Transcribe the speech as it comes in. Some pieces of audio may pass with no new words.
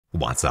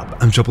What's up?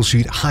 I'm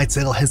Troubleshoot.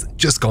 Hytale has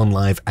just gone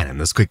live, and in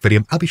this quick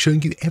video, I'll be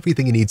showing you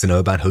everything you need to know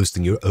about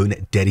hosting your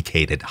own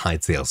dedicated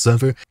Hytale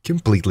server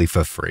completely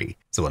for free.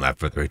 So without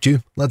further ado,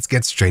 let's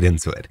get straight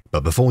into it.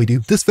 But before we do,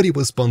 this video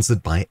was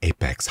sponsored by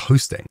Apex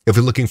Hosting. If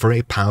you're looking for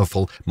a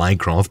powerful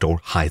Minecraft or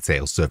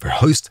Hytale server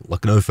host,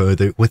 look no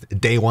further.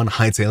 With day one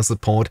Hytale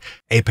support,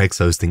 Apex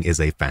Hosting is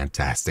a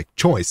fantastic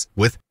choice.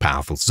 With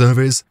powerful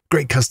servers,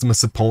 great customer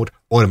support,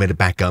 automated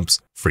backups,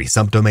 free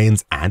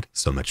subdomains, and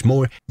so much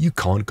more, you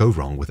can't go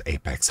wrong with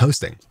Apex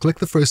Hosting. Click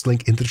the first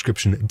link in the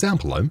description down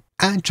below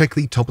and check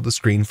the top of the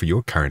screen for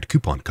your current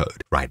coupon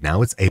code. Right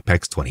now it's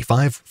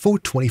APEX25 for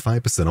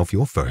 25% off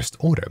your first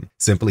order.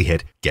 Simply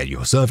hit Get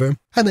Your Server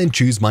and then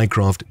choose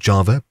Minecraft,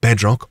 Java,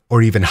 Bedrock,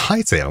 or even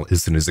Hytale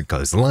as soon as it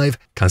goes live.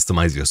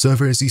 Customize your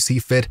server as you see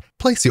fit,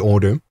 place your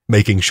order,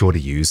 making sure to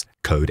use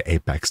code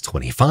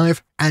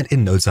APEX25, and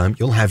in no time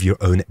you'll have your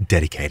own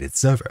dedicated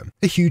server.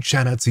 A huge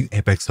shout out to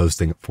Apex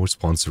Hosting for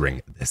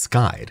sponsoring this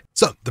guide.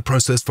 So the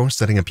process for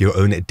setting up your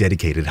own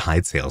dedicated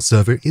Hytale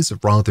server is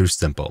rather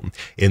simple.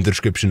 In the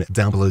description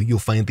down below you'll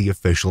find the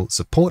official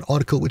support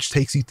article which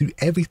takes you through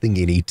everything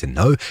you need to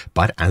know,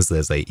 but as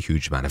there's a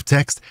huge amount of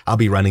text, I'll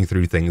be running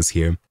through things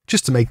here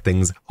just to make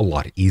things a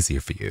lot easier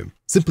for you.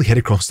 Simply head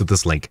across to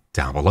this link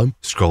down below,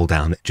 scroll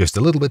down just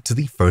a little bit to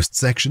the first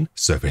section,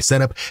 server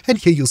setup, and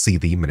here you'll see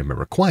the minimum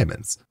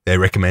requirements. They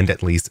recommend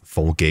at least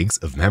 4 gigs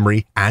of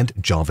memory and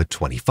Java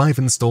 25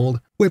 installed,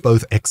 where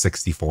both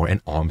x64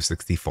 and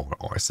ARM64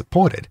 are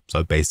supported,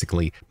 so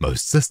basically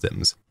most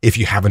systems. If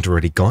you haven't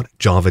already got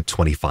Java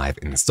 25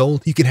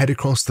 installed, you can head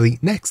across to the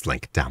next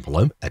link down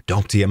below,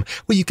 Adoptium,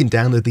 where you can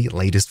download the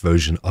latest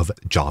version of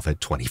Java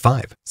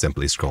 25.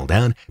 Simply scroll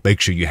down, make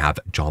sure you have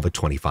Java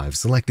 25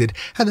 selected,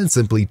 and then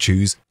simply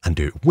choose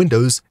under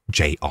Windows,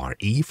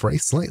 JRE for a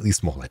slightly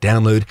smaller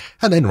download,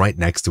 and then right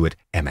next to it,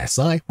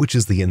 MSI, which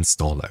is the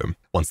installer.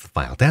 Once the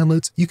file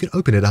downloads, you can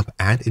open it up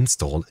and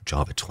install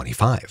Java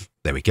 25.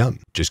 There we go.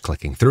 Just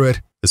clicking through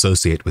it,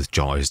 associate with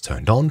jars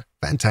turned on.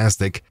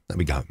 Fantastic. There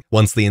we go.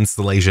 Once the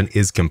installation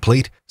is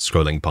complete,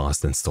 scrolling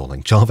past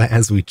installing Java,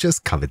 as we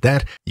just covered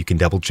that, you can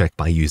double check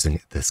by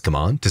using this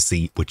command to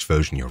see which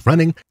version you're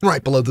running.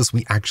 Right below this,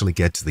 we actually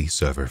get to the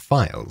server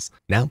files.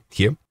 Now,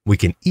 here, we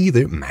can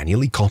either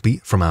manually copy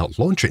from our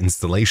launcher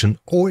installation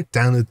or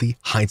download the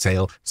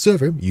Hytale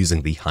server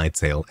using the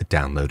Hytale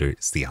downloader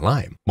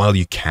CLI. While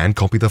you can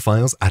copy the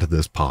files out of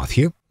this path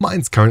here,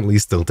 mine's currently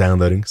still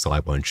downloading, so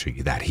I won't show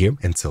you that here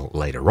until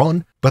later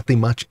on, but the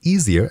much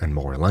easier and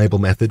more reliable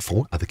method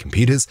for other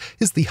computers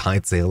is the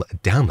Hytale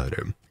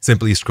downloader.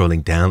 Simply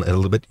scrolling down a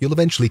little bit, you'll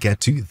eventually get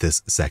to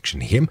this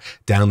section here.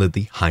 Download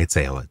the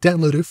Hytale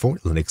downloader for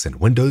Linux and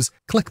Windows.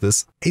 Click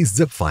this, a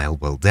zip file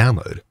will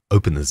download.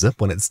 Open the zip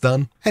when it's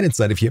done, and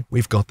inside of here,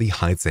 we've got the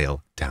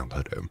Hytale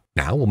downloader.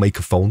 Now we'll make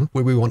a folder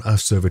where we want our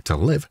server to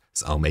live,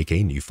 so I'll make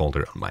a new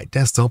folder on my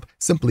desktop,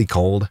 simply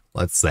called,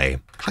 let's say,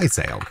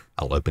 Hytale.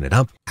 I'll open it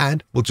up,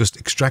 and we'll just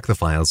extract the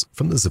files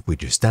from the zip we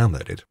just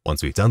downloaded.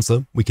 Once we've done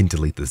so, we can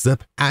delete the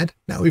zip, and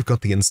now we've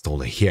got the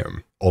installer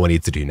here. All we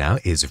need to do now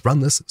is run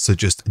this, so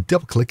just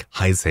double-click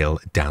Hytale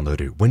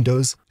downloader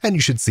Windows, and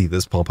you should see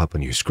this pop up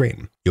on your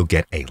screen. You'll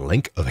get a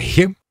link over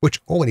here,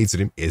 which all we need to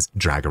do is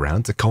drag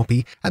around to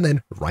copy, and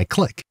then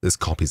right-click. This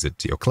copies it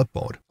to your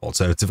clipboard.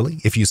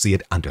 Alternatively, if you see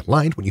it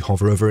underlined when you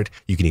hover over it,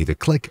 you can either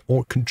click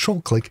or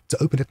control-click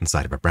to open it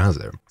inside of a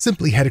browser.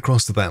 Simply head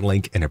across to that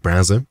link in a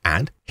browser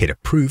and hit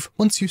approve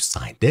once you've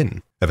signed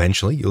in.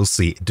 Eventually, you'll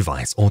see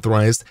device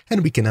authorized,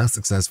 and we can now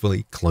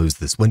successfully close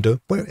this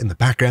window where in the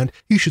background,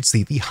 you should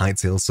see the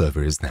Hytale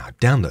server is now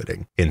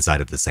downloading.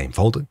 Inside of the same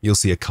folder, you'll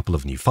see a couple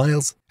of new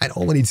files, and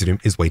all we need to do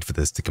is wait for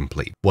this to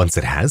complete. Once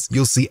it has,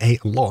 you'll see a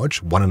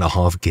large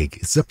 1.5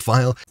 gig zip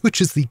file,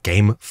 which is the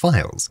game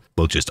files.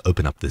 We'll just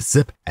open up this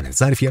zip, and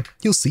inside of here,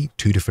 you'll see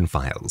 2 different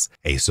files,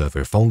 a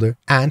server folder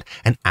and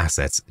an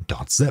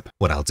assets.zip.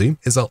 What I'll do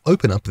is I'll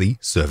open up the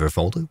server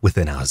folder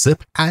within our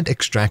zip and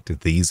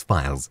extract these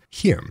files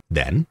here.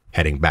 Then,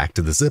 heading back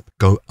to the zip,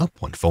 go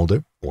up one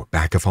folder or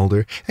back a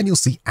folder, and you'll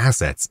see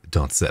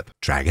assets.zip.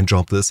 Drag and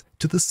drop this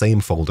to the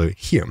same folder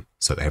here,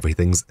 so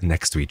everything's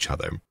next to each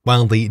other.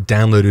 While the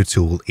downloader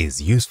tool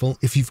is useful,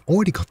 if you've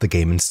already got the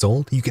game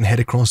installed, you can head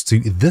across to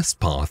this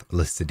path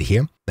listed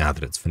here. Now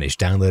that it's finished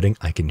downloading,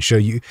 I can show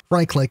you.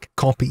 Right-click,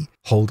 copy,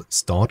 hold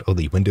Start or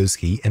the Windows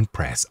key and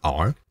press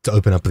R to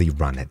open up the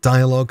Run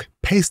dialog.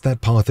 Paste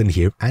that path in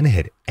here and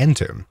hit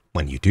Enter.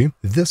 When you do,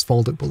 this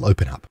folder will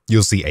open up.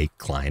 You'll see a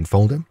client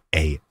folder,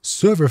 a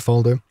server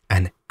folder,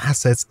 an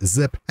assets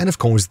zip, and of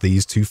course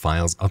these 2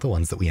 files are the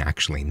ones that we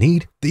actually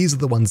need. These are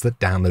the ones that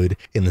download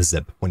in the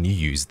zip when you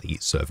use the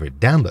server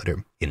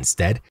downloader.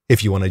 Instead,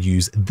 if you want to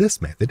use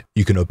this method,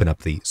 you can open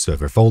up the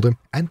server folder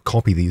and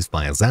copy these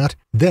files out,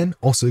 then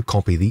also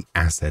copy the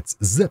assets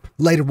zip.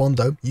 Later on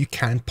though, you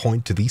can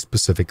point to the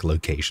specific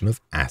location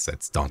of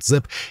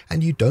assets.zip,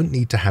 and you don't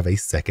need to have a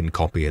second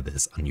copy of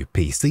this on your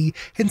PC.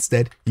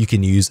 Instead, you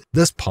can use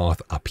this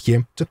path up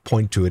here to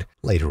point to it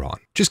later on.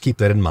 Just keep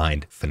that in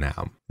mind for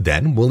now.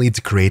 Then we'll need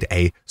to create create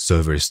a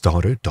server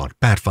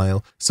starter.bat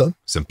file, so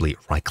simply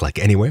right-click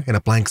anywhere in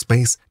a blank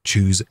space,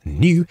 choose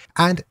New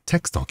and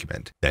Text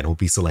Document. Then we'll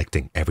be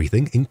selecting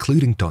everything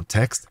including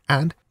 .text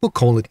and we'll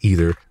call it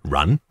either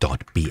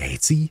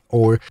run.bat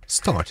or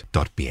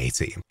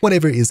start.bat,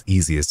 whatever is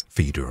easiest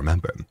for you to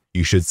remember.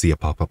 You should see a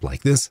pop-up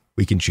like this.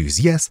 We can choose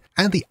yes,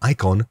 and the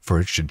icon for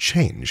it should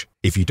change.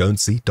 If you don't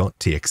see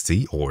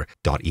 .txt or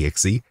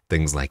 .exe,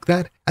 things like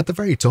that, at the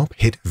very top,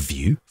 hit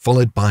View,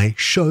 followed by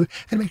Show,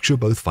 and make sure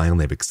both file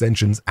name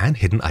extensions and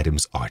hidden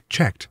items are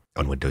checked.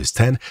 On Windows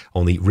 10,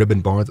 on the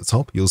ribbon bar at the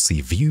top, you'll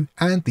see View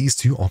and these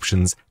two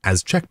options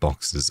as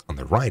checkboxes on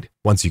the right.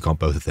 Once you got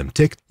both of them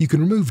ticked, you can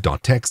remove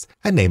 .text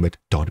and name it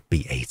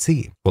 .bat.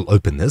 We'll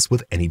open this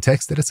with any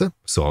text editor,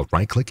 so I'll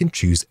right-click and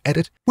choose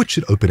Edit, which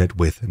should open it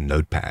with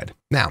Notepad.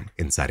 Now,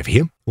 inside of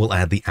here, we'll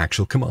add the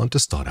actual command to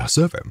start our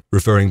server.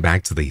 Referring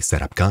back to the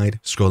setup guide,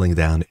 scrolling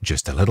down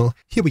just a little,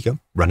 here we go,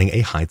 running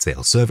a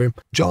Hytale server,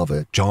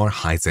 java jar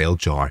Hytale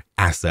jar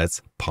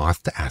assets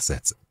path to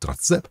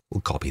assets.zip.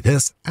 We'll copy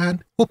this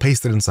and we'll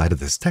paste it inside of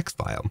this text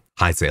file.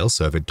 Hytale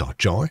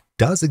server.jar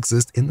does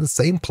exist in the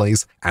same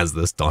place as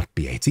this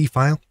 .bat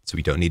file, so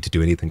we don't need to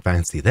do anything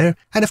fancy there,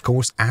 and of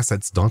course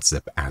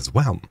assets.zip as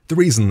well. The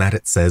reason that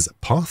it says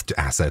path to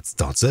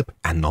assets.zip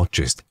and not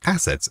just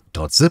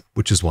assets.zip,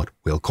 which is what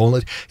we'll call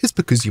it, is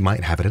because you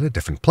might have it at a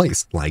different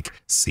place, like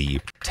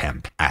C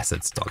temp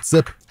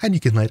assets.zip, and you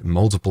can let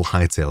multiple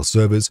Hytale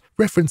servers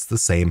reference the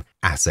same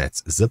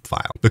assets zip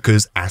file.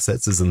 Because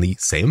assets is in the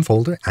same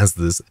folder as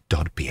this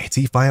 .bat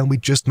file we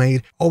just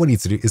made, all we need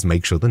to do is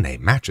make sure the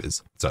name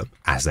matches. So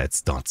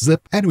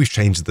assets.zip, and we've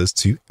changed this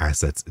to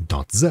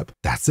assets.zip.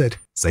 That's it.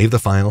 Save the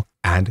file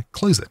and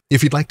close it.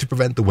 If you'd like to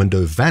prevent the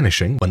window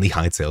vanishing when the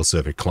Hytale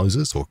server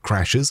closes or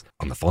crashes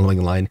on the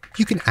following line,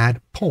 you can add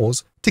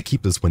pause to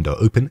keep this window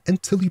open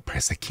until you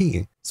press a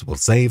key. So we'll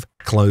save,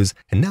 close,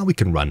 and now we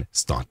can run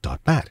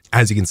start.bat.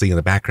 As you can see in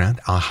the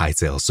background, our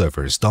Hytale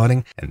server is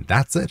starting, and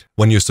that's it.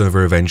 When your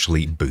server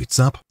eventually boots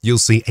up, you'll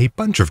see a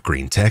bunch of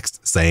green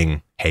text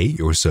saying, hey,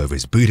 your server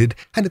is booted,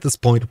 and at this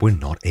point, we're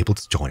not able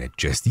to join it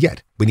just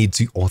yet. We need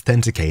to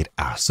authenticate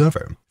our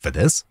server. For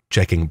this,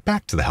 checking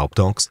back to the help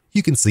docs,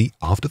 you can see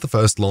after the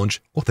first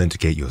launch,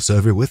 authenticate your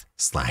server with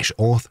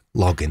 /auth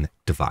login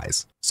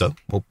device. So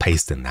we'll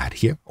paste in that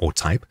here, or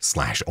type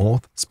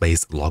 /auth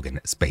space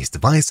login space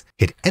device,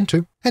 hit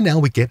enter, and now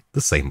we get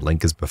the same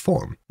link as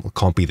before. We'll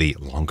copy the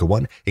longer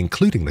one,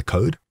 including the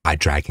code, by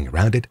dragging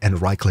around it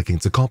and right-clicking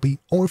to copy,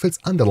 or if it's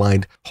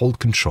underlined, hold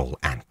Control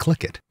and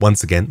click it.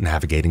 Once again,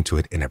 navigating to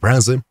it in a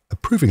browser,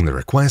 approving the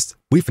request,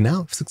 we've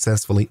now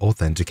successfully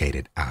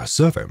authenticated our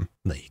server.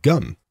 There you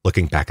go.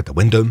 Looking back at the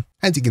window,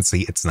 as you can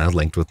see, it's now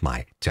linked with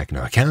my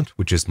Techno account,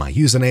 which is my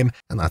username,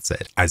 and that's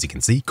it. As you can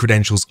see,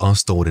 credentials are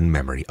stored in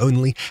memory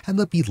only, and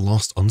they'll be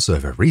lost on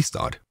server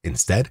restart.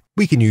 Instead,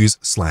 we can use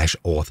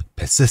 /auth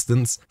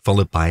persistence,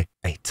 followed by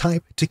a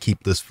type to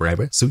keep this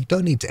forever, so we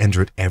don't need to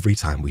enter it every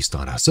time we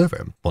start our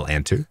server. We'll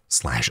enter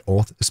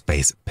 /auth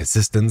space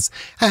persistence,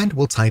 and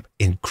we'll type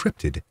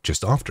encrypted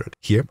just after it.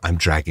 Here, I'm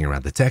dragging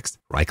around the text,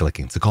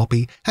 right-clicking to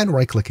copy, and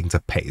right-clicking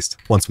to paste.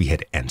 Once we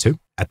hit enter,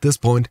 at this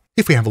point,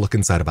 if we have a look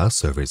inside of our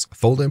servers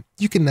folder,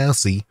 you can now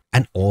see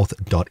an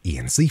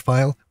auth.enc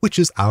file, which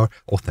is our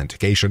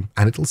authentication,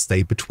 and it'll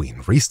stay between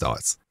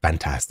restarts.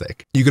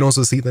 Fantastic. You can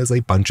also see there's a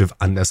bunch of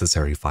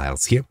unnecessary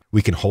files here.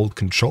 We can hold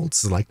Control to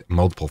select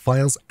multiple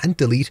files and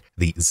delete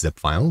the zip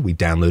file we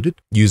downloaded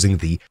using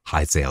the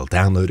Hytale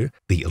downloader,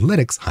 the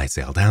Linux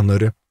Hytale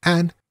downloader,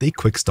 and the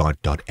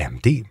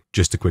quickstart.md.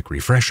 Just a quick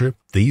refresher,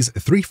 these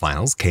three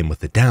files came with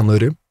the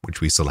downloader,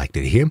 which we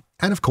selected here,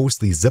 and of course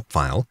the zip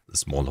file, the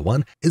smaller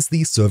one, is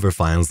the server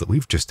files that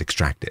we've just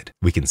extracted.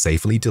 We can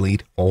safely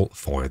delete all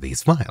four of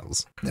these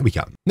files. There we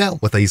go. Now,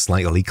 with a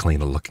slightly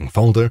cleaner looking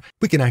folder,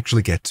 we can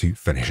actually get to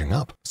finishing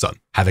up. So,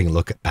 having a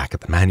look back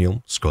at the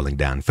manual, scrolling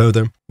down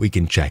further, we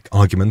can check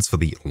arguments for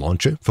the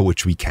launcher, for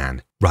which we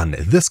can run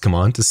this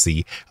command to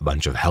see a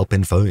bunch of help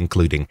info,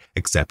 including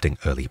accepting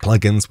early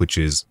plugins, which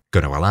is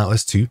going to allow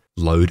us to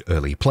load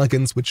early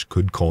plugins, which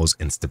could cause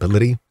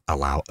instability,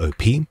 allow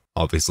OP,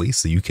 obviously,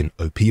 so you can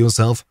OP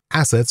yourself,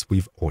 assets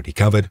we've already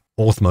covered,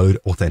 auth mode,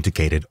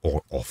 authenticated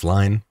or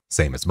offline,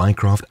 same as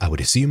Minecraft, I would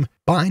assume,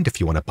 bind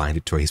if you want to bind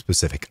it to a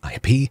specific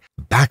IP,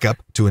 backup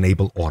to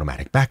enable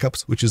automatic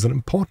backups, which is an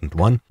important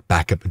one,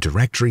 backup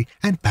directory,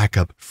 and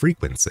backup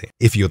frequency.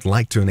 If you'd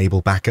like to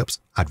enable backups,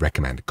 I'd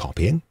recommend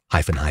copying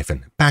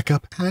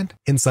 --backup, and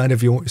inside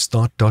of your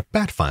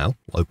start.bat file,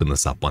 we'll open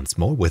this up once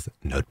more with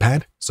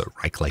Notepad, so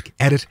right-click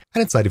Edit,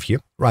 and inside of here,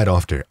 right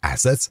after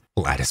Assets,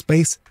 we'll add a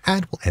space,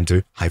 and we'll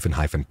enter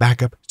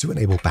 --backup to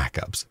enable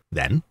backups.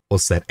 Then, we'll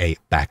set a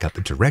backup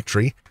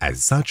directory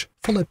as such,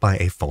 followed by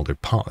a folder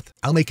path.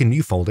 I'll make a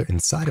new folder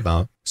inside of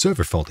our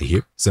server folder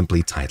here,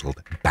 simply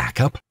titled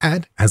Backup,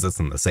 and as it's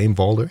in the same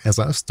folder as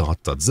our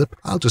start.zip,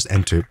 I'll just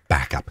enter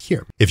backup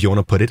here. If you want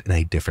to put it in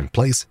a different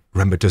place,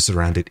 remember to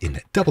surround it in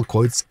double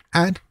quotes,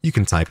 and you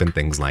can type in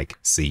things like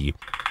C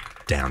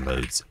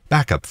downloads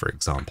backup, for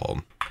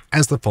example.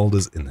 as the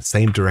folder's in the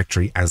same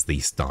directory as the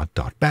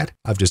start.bat,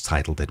 I've just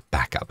titled it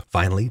backup.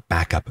 Finally,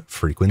 backup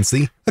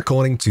frequency,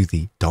 according to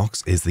the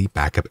docs, is the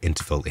backup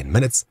interval in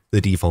minutes.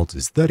 The default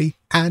is 30,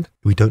 and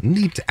we don't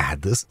need to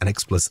add this and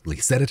explicitly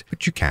set it,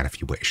 but you can if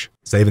you wish.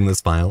 Saving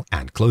this file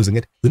and closing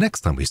it, the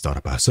next time we start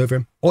up our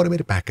server,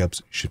 automated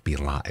backups should be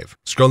live.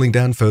 Scrolling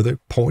down further,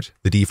 port,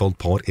 the default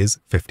port is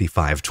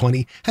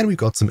 5520, and we've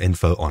got some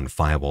info on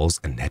firewalls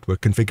and network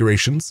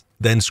configurations.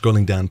 Then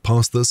scrolling down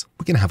past this,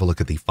 we can have a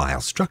look at the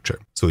file structure.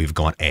 So we've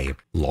got a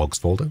logs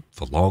folder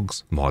for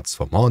logs, mods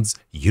for mods,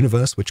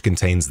 universe, which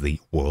contains the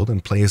world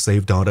and player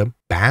save data,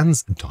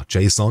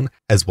 bans.json,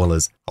 as well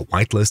as a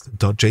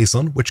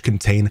whitelist.json, which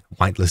contain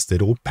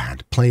whitelisted or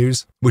banned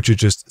players, which are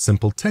just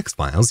simple text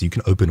files you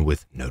can open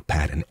with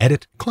Notepad and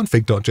edit,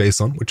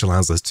 config.json, which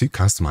allows us to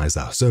customize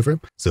our server.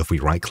 So if we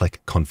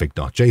right-click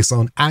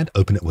config.json and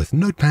open it with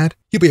Notepad,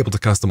 you'll be able to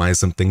customize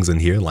some things in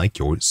here like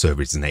your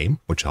server's name,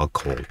 which I'll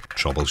call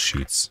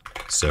troubleshoots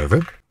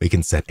server. We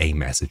can set a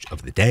message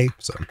of the day,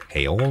 so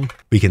hey all.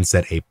 We can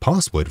set a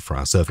password for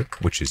our server,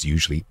 which is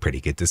usually pretty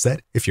good to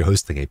set. If you're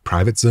hosting a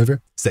private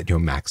server, set your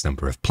max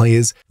number of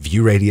players,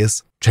 view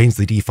radius, change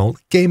the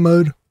default game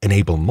mode,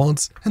 enable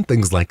mods, and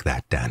things like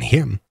that down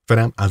here. For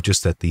now, I've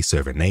just set the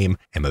server name,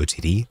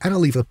 MOTD, and I'll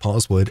leave the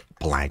password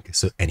blank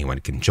so anyone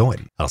can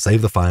join. I'll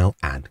save the file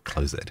and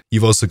close it.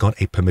 You've also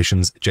got a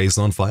permissions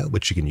JSON file,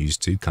 which you can use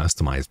to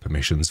customize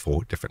permissions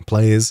for different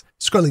players.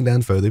 Scrolling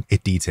down further,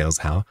 it details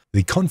how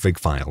the config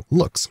file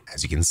looks,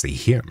 as you can see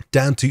here.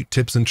 Down to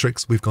tips and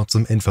tricks, we've got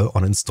some info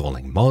on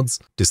installing mods,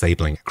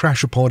 disabling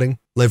crash reporting,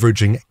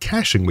 leveraging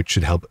caching, which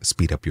should help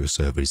speed up your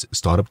server's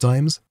startup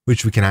times,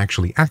 which we can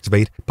actually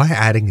activate by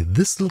adding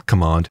this little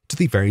command to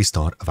the very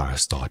start of our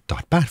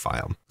start.bat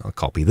file. I'll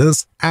copy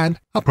this, and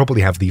I'll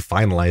probably have the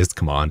finalized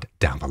command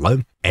down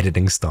below.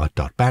 Editing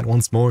start.bat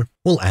once more,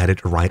 we'll add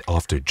it right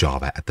after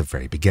Java at the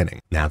very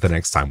beginning. Now, the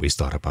next time we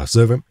start up our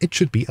server, it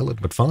should be a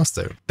little bit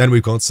faster. Then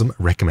we've got some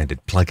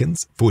recommended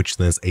plugins, for which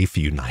there's a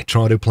few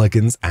Nitrado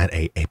plugins and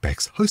a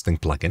Apex hosting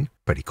plugin.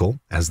 Pretty cool,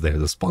 as they're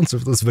the sponsor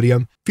of this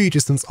video, view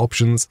distance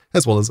options,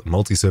 as well as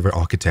multi-server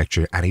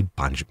architecture and a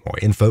bunch more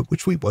info,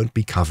 which we won't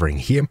be covering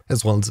here,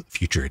 as well as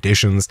future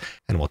editions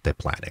and what they're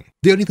planning.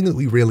 The only thing that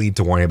we really need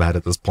to worry about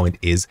at this point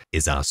is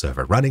our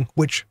server running,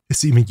 which,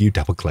 assuming you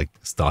double-click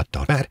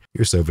start.bat,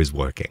 your server is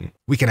working.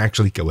 We can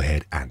actually go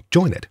ahead and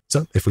join it.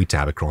 So if we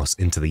tab across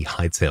into the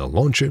Hytale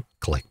launcher,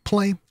 click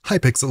play,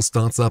 Hypixel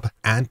starts up,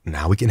 and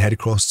now we can head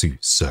across to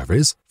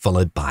servers,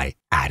 followed by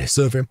add a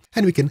server,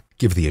 and we can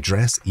give the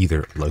address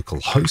either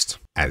localhost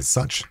as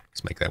such.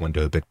 Let's make that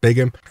window a bit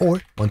bigger,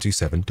 or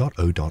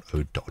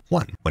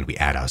 127.0.0.1. When we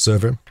add our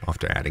server,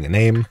 after adding a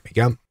name, there we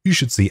go, you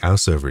should see our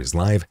server is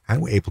live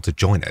and we're able to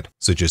join it.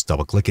 So just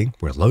double clicking,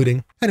 we're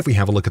loading. And if we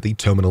have a look at the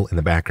terminal in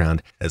the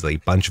background, there's a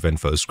bunch of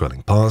info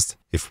scrolling past.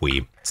 If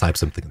we type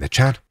something in the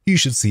chat, you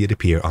should see it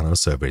appear on our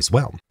server as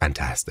well.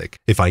 Fantastic.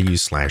 If I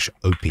use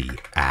 /op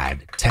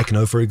add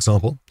techno, for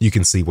example, you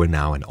can see we're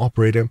now an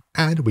operator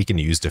and we can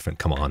use different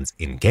commands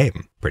in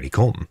game. Pretty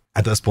cool.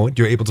 At this point,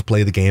 you're able to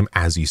play the game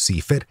as you see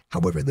fit.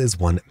 However, there's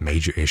one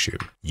major issue.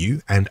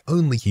 You and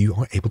only you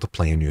are able to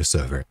play on your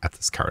server at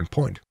this current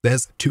point.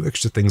 There's two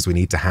extra things we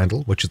need to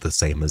handle, which is the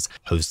same as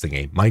hosting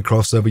a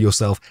Minecraft server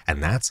yourself,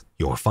 and that's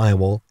your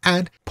firewall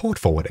and port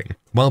forwarding.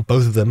 While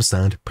both of them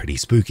sound pretty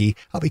spooky,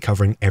 I'll be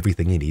covering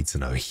everything you need to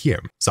know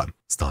here. So,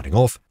 starting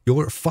off,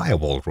 your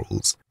firewall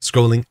rules.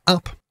 Scrolling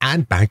up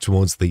and back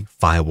towards the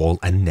firewall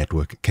and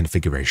network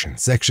configuration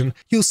section,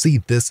 you'll see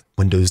this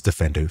Windows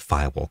Defender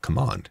firewall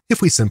command.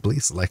 If we simply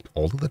select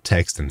all of the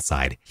text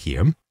inside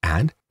here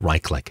and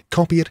right-click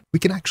copy it, we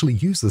can actually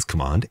use this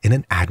command in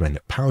an admin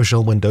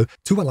PowerShell window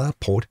to allow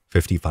port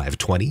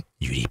 5520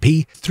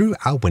 UDP through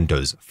our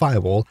Windows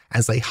firewall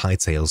as a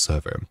Hytale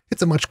server.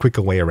 It's a much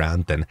quicker way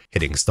around than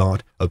hitting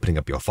start, opening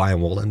up your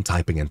firewall and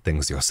typing in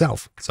things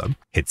yourself. So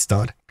hit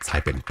start,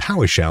 type in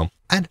PowerShell,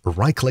 and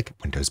right-click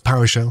Windows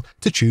PowerShell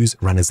to choose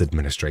Run as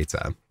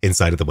Administrator.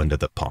 Inside of the window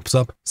that pops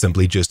up,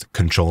 simply just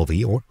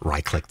Control-V or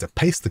right-click to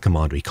paste the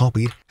command we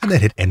copied, and then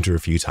hit Enter a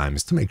few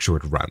times to make sure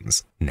it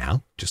runs.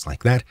 Now, just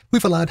like that,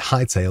 we've allowed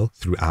Hytale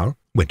through our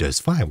Windows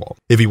firewall.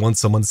 If we want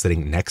someone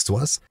sitting next to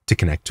us to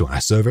connect to our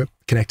server,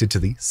 connected to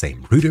the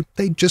same router,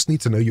 they just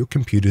need to know your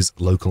computer's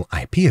local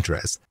IP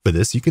address. For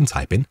this, you can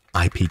type in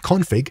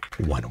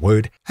ipconfig, one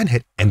word, and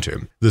hit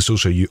enter. This will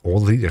show you all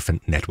the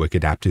different network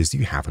adapters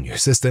you have on your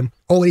system.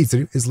 All we need to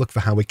do is look for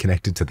how we're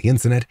connected to the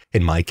internet.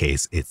 In my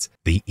case, it's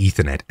the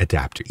Ethernet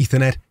adapter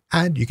Ethernet,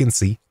 and you can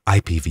see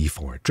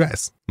IPv4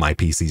 address. My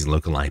PC's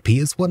local IP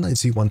is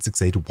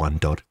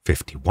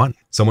 192.168.1.51.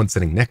 Someone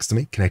sitting next to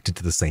me connected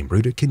to the same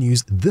router can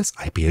use this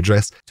IP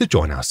address to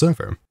join our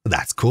server.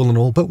 That's cool and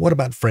all, but what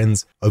about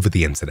friends over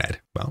the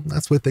internet? Well,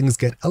 that's where things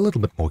get a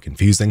little bit more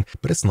confusing,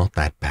 but it's not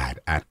that bad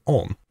at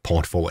all.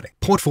 Port forwarding.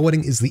 Port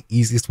forwarding is the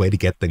easiest way to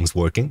get things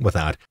working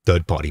without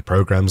third-party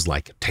programs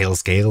like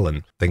Tailscale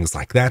and things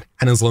like that,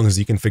 and as long as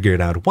you can figure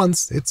it out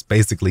once, it's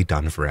basically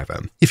done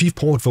forever. If you've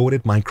port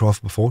forwarded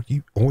Minecraft before,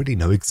 you already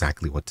know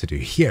exactly what to do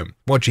here.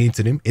 what you need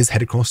to do is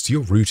head across to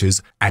your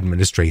router's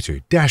administrator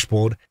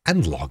dashboard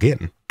and log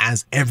in.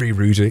 As every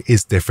router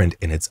is different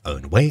in its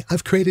own way,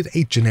 I've created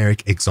a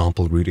generic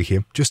example router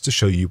here just to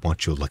show you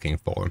what you're looking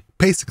for.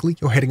 Basically,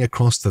 you're heading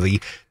across to the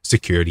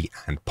security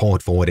and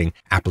port forwarding,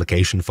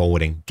 application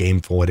forwarding, game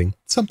forwarding,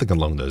 something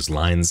along those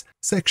lines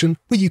section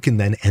where you can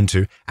then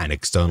enter an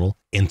external,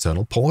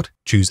 internal port,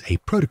 choose a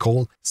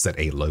protocol, set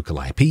a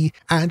local IP,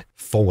 and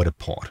forward a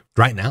port.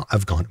 Right now,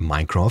 I've got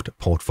Minecraft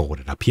port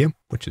forwarded up here,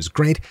 which is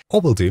great.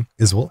 All we'll do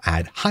is we'll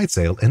add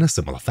Hytale in a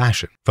similar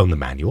fashion. From the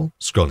manual,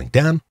 scrolling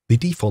down, the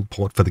default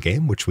port for the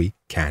game, which we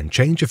can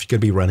change if you're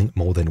going to be running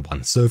more than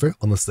one server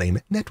on the same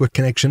network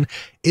connection,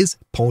 is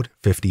port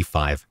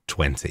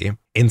 5520.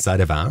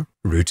 Inside of our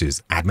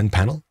router's admin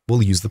panel,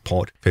 we'll use the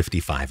port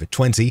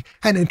 5520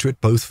 and enter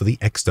it both for the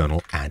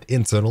external and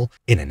internal,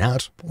 in and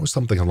out, or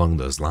something along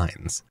those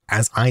lines.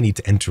 As I need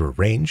to enter a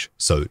range,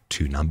 so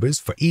 2 numbers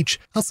for each,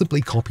 I'll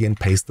simply copy and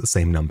paste the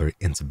same number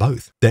into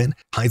both. Then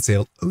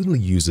Hytale only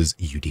uses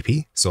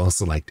UDP, so I'll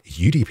select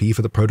UDP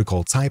for the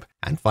protocol type,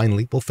 and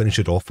finally we'll finish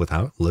it off with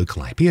our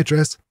local IP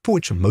address, for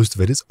which most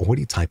of it is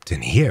already typed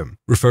in here.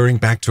 Referring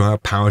back to our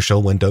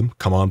PowerShell window,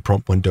 command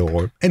prompt window,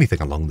 or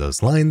anything along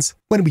those lines,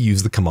 when we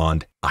use the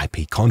command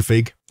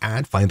ipconfig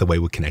and find the way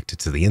we're connected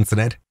to the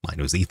internet, mine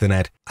was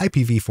Ethernet,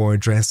 IPv4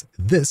 address,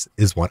 this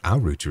is what our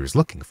router is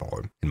looking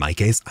for. In my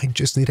case, I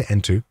just need to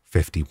enter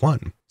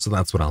 51. So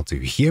that's what I'll do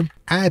here,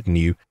 add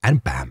new,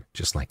 and bam,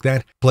 just like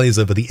that, players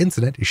over the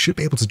internet should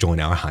be able to join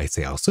our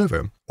Hytale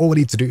server. All we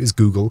need to do is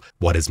Google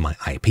what is my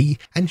IP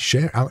and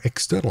share our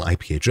external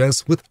IP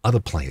address with other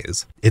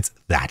players. It's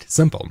that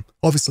simple.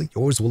 Obviously,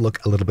 yours will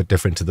look a little bit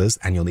different to this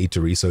and you'll need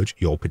to research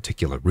your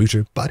particular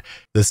router, but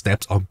the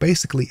steps are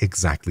basically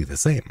exactly the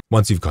same.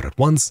 Once you've got it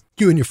once,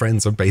 you and your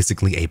friends are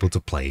basically able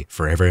to play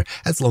forever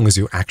as long as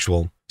your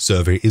actual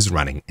server is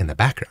running in the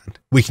background.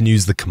 We can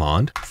use the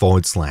command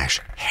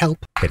 /help,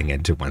 hitting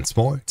enter once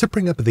more, to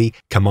bring up the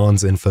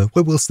commands info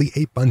where we'll see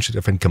a bunch of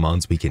different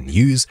commands we can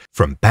use,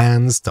 from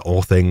bans to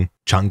authing,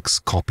 chunks,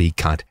 copy,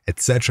 cut,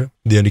 etc.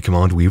 The only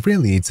command we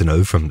really need to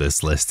know from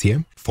this list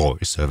here for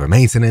server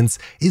maintenance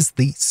is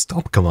the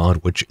stop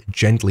command, which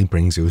gently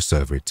brings your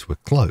server to a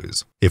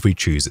close. If we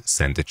choose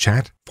send a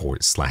chat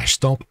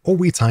 /stop, or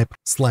we type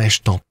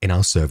 /stop in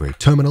our server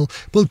terminal,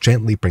 we'll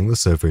gently bring the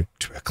server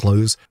to a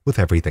close with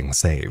everything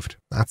saved.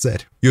 That's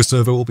it. Your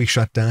server will be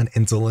shut down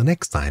until the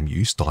next time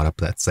you start up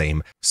that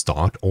same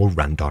start or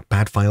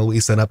run.bat file we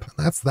set up.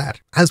 That's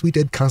that. As we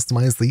did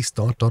customize the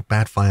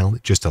start.bat file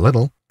just a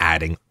little,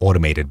 adding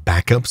automated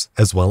backups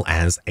as well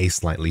as a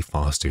slightly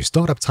faster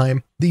startup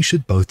time, these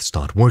should both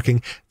start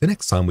working the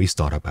next time we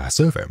start up our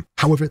server.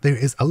 However, there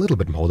is a little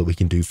bit more that we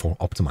can do for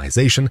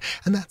optimization,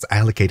 and that's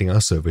allocating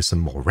our server some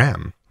more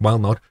RAM. While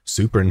not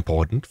super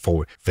important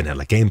for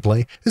vanilla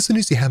gameplay, as soon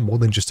as you have more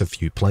than just a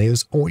few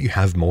players or you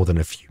have more than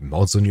a few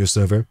mods on your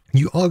server,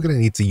 you are going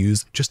to need to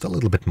use just a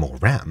little bit more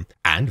RAM.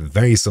 And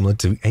very similar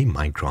to a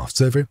Minecraft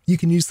server, you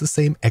can use the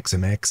same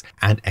XMX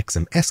and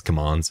XMS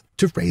commands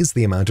to raise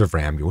the amount of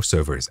RAM your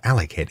server is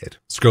allocated.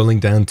 Scrolling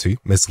down to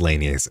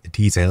miscellaneous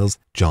details,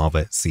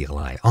 Java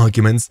CLI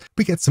arguments,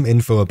 we get some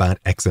info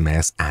about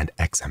XMS and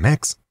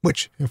XMX,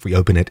 which, if we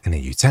open it in a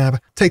new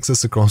tab, takes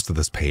us across to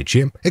this page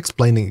here,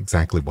 explaining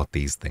exactly what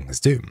these things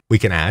do. We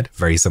can add,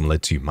 very similar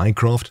to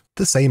Minecraft,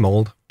 the same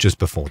old, just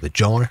before the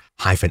jar,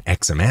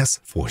 -XMS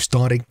for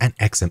starting and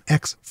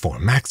XMX for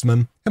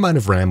maximum amount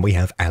of RAM we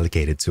have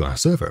allocated to our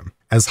server.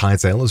 As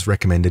Hytale is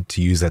recommended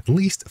to use at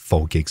least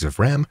 4 gigs of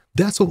RAM,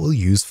 that's what we'll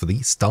use for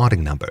the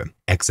starting number,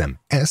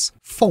 XMS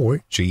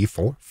 4G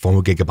for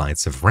 4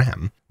 gigabytes of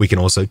RAM. We can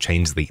also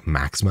change the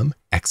maximum,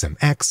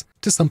 XMX,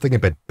 to something a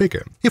bit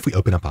bigger. If we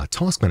open up our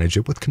task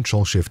manager with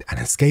Ctrl-Shift and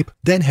Escape,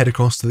 then head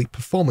across to the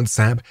Performance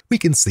tab, we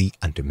can see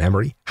under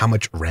Memory how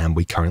much RAM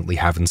we currently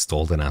have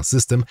installed in our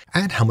system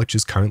and how much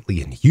is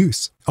currently in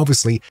use.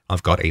 Obviously,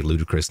 I've got a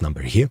ludicrous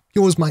number here.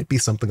 Yours might be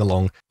something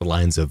along the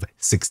lines of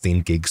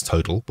 16 gigs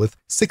total with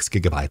 6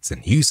 gigabytes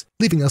in use,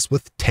 leaving us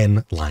with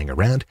 10 lying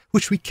around,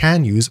 which we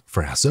can use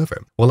for our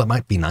server. While it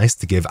might be nice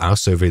to give our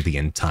server the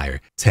entire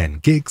 10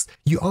 gigs,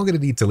 you are going to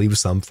need to leave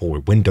some for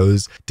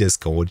Windows,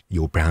 Discord,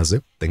 your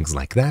browser, things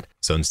like that.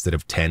 So instead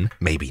of 10,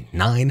 maybe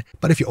 9.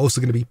 But if you're also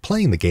going to be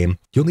playing the game,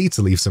 you'll need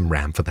to leave some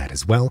RAM for that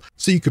as well.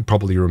 So you could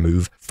probably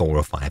remove 4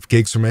 or 5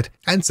 gigs from it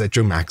and set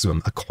your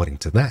maximum according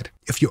to that.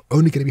 If you're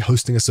only going to be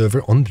hosting a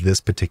server on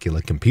this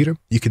particular computer,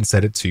 you can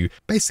set it to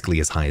basically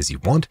as high as you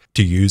want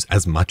to use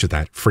as much of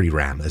that free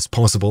RAM as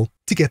possible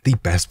to get the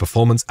best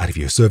performance out of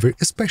your server,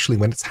 especially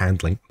when it's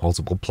handling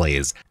multiple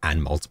players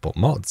and multiple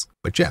mods.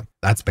 But yeah,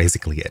 that's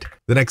basically it.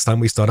 The next time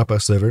we start up our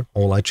server,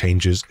 all our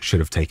changes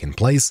should have taken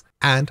place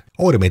and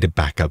automated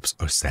backups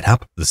are set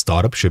up. The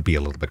startup should be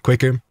a little bit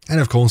quicker. And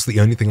of course, the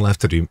only thing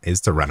left to do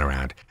is to run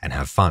around and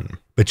have fun.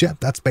 But yeah,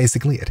 that's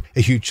basically it. A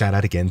huge shout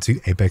out again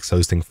to Apex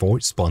Hosting for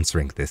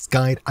sponsoring this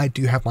guide. I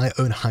do have my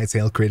own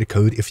Hytale creator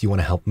code if you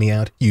want to help me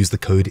out. Use the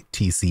code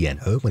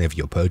TCNO whenever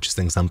you're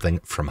purchasing something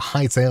from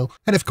Hytale.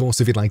 And of course,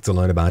 if you'd like to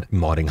learn about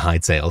modding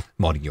Hytale,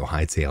 modding your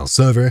Hytale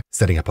server,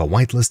 setting up a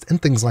whitelist,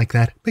 and things like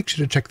that, make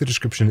sure to check the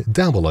description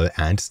down below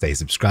and stay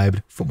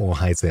subscribed for more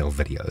Hytale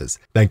videos.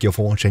 Thank you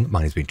for watching.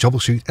 My name's been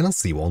Troubleshoot, and I'll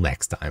see you all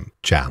next time.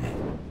 Ciao.